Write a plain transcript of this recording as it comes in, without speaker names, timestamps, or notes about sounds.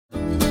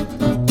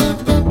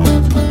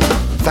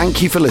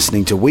Thank you for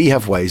listening to We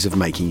Have Ways of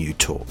Making You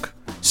Talk.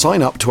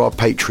 Sign up to our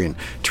Patreon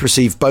to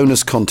receive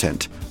bonus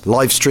content,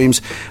 live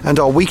streams, and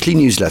our weekly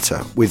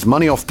newsletter with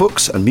money off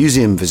books and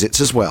museum visits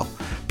as well,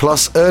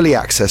 plus early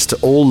access to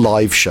all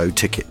live show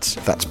tickets.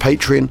 That's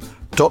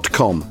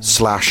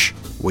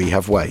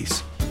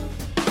patreon.com/wehaveways.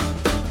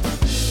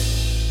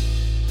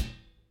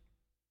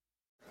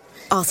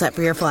 All set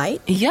for your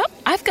flight? Yep,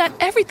 I've got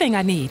everything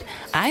I need.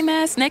 Eye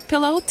mask, neck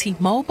pillow,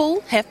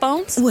 T-Mobile,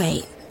 headphones.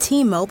 Wait,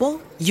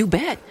 T-Mobile? You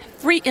bet.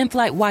 Free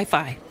in-flight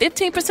Wi-Fi.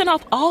 15%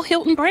 off all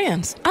Hilton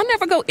brands. I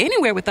never go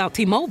anywhere without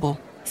T-Mobile.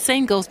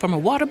 Same goes from a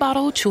water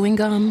bottle, chewing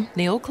gum,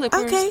 nail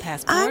clippers, okay,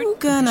 passport. I'm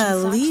gonna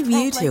leave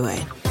you to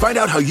it. Find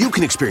out how you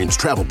can experience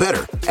travel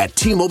better at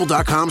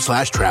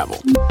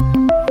T-Mobile.com/travel.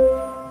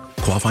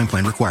 Qualifying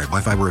plan required.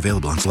 Wi-Fi were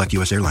available on select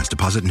U.S. airlines.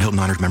 Deposit and Hilton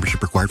Honors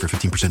membership required for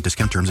 15%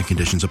 discount. Terms and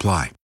conditions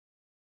apply.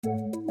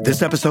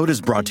 This episode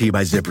is brought to you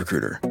by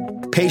ZipRecruiter.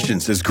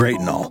 Patience is great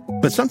and all,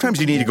 but sometimes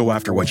you need to go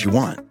after what you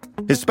want,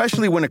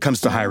 especially when it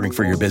comes to hiring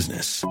for your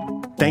business.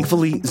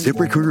 Thankfully,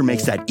 ZipRecruiter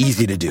makes that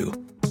easy to do.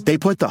 They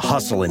put the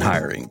hustle in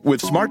hiring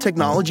with smart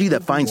technology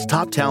that finds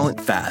top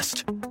talent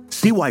fast.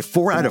 See why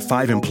 4 out of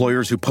 5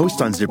 employers who post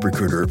on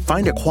ZipRecruiter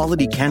find a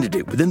quality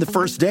candidate within the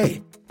first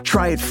day.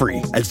 Try it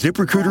free at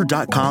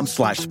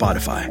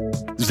ZipRecruiter.com/Spotify.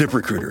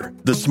 ZipRecruiter,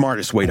 the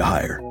smartest way to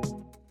hire.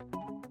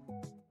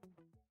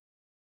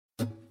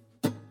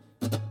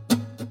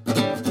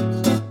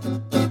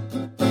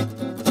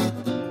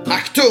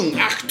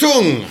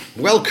 Achtung!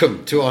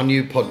 Welcome to our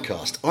new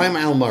podcast. I'm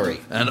Al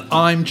Murray. And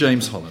I'm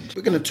James Holland.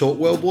 We're going to talk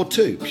World War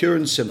II, pure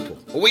and simple.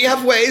 We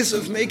have ways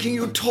of making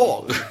you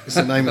talk, is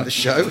the name of the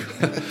show.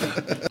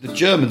 The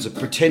Germans are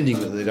pretending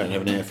that they don't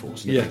have an air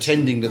force. And they're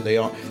pretending that they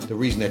are. The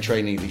reason they're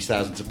training these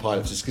thousands of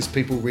pilots is because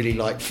people really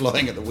like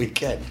flying at the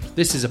weekend.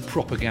 This is a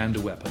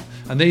propaganda weapon.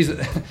 And these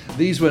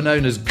were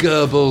known as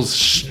Goebbels'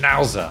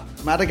 Schnauzer.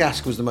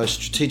 Madagascar was the most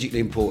strategically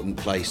important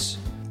place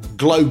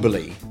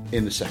globally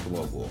in the Second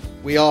World War.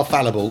 We are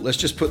fallible. Let's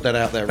just put that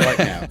out there right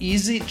now.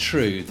 Is it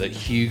true that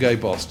Hugo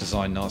Boss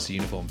designed Nazi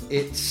uniform?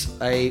 It's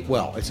a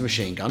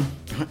machine gun.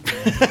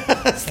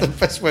 That's the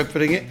best way of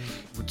putting it.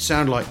 It would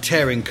sound like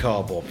tearing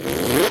cardboard.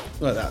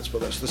 Well, that's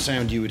the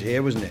sound you would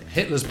hear, wasn't it?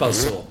 Hitler's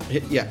buzzsaw.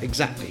 Yeah,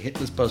 exactly.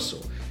 Hitler's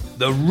buzzsaw.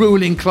 The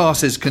ruling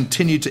classes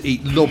continued to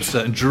eat lobster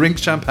and drink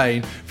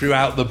champagne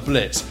throughout the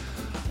Blitz.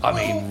 I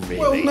mean, really?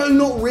 Well, no,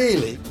 not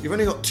really. You've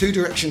only got 2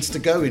 directions to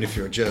go in if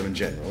you're a German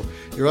general.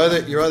 You're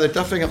either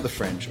duffing up the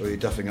French or you're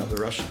duffing up the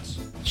Russians.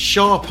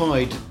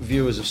 Sharp-eyed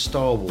viewers of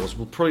Star Wars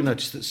will probably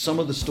notice that some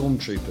of the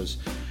stormtroopers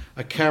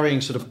are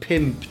carrying sort of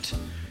pimped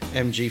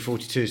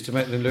MG42s to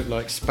make them look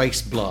like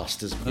space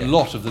blasters. A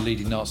lot of the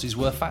leading Nazis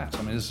were fat.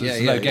 I mean, there's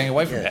no getting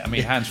away from it. I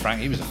mean, Hans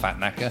Frank, he was a fat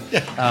knacker.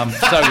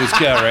 So was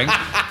Goering.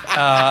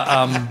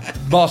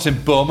 Martin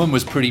Bormann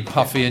was pretty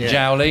puffy and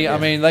jowly. I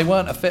mean, they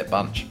weren't a fit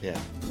bunch. Yeah.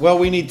 Well,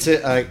 we need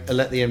to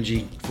let the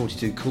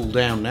MG42 cool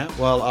down now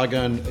while I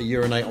go and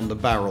urinate on the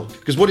barrel.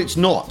 Because what it's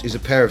not is a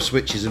pair of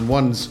switches, and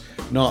one's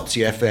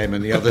Nazi FM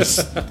and the others,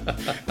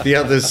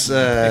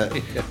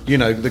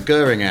 the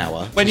Goering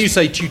hour. When you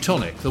say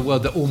Teutonic, the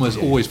word that almost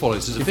always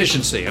follows is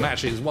efficiency. And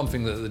actually, there's one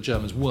thing that the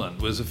Germans weren't,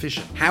 was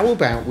efficient. How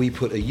about we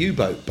put a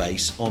U-boat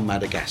base on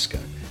Madagascar?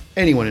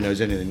 Anyone who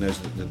knows anything knows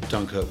that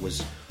Dunkirk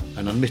was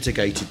an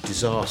unmitigated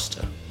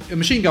disaster. A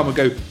machine gun would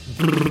go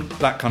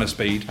that kind of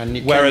speed,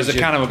 whereas a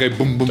cannon would go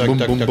boom, boom, boom,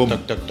 boom, boom.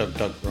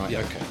 Right,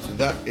 okay. So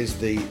that is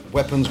the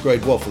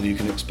weapons-grade waffle you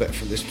can expect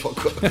from this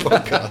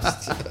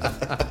podcast.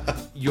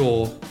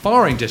 Your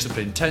firing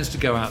discipline tends to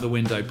go out the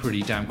window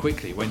pretty damn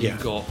quickly when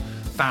you've got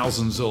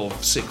thousands of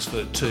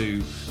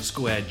 6'2"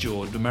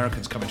 square-jawed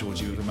Americans coming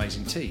towards you with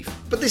amazing teeth.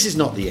 But this is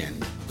not the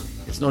end.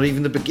 It's not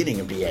even the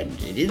beginning of the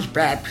end. It is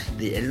perhaps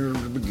the end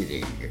of the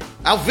beginning.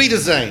 Auf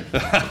Wiedersehen!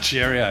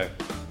 Cheerio.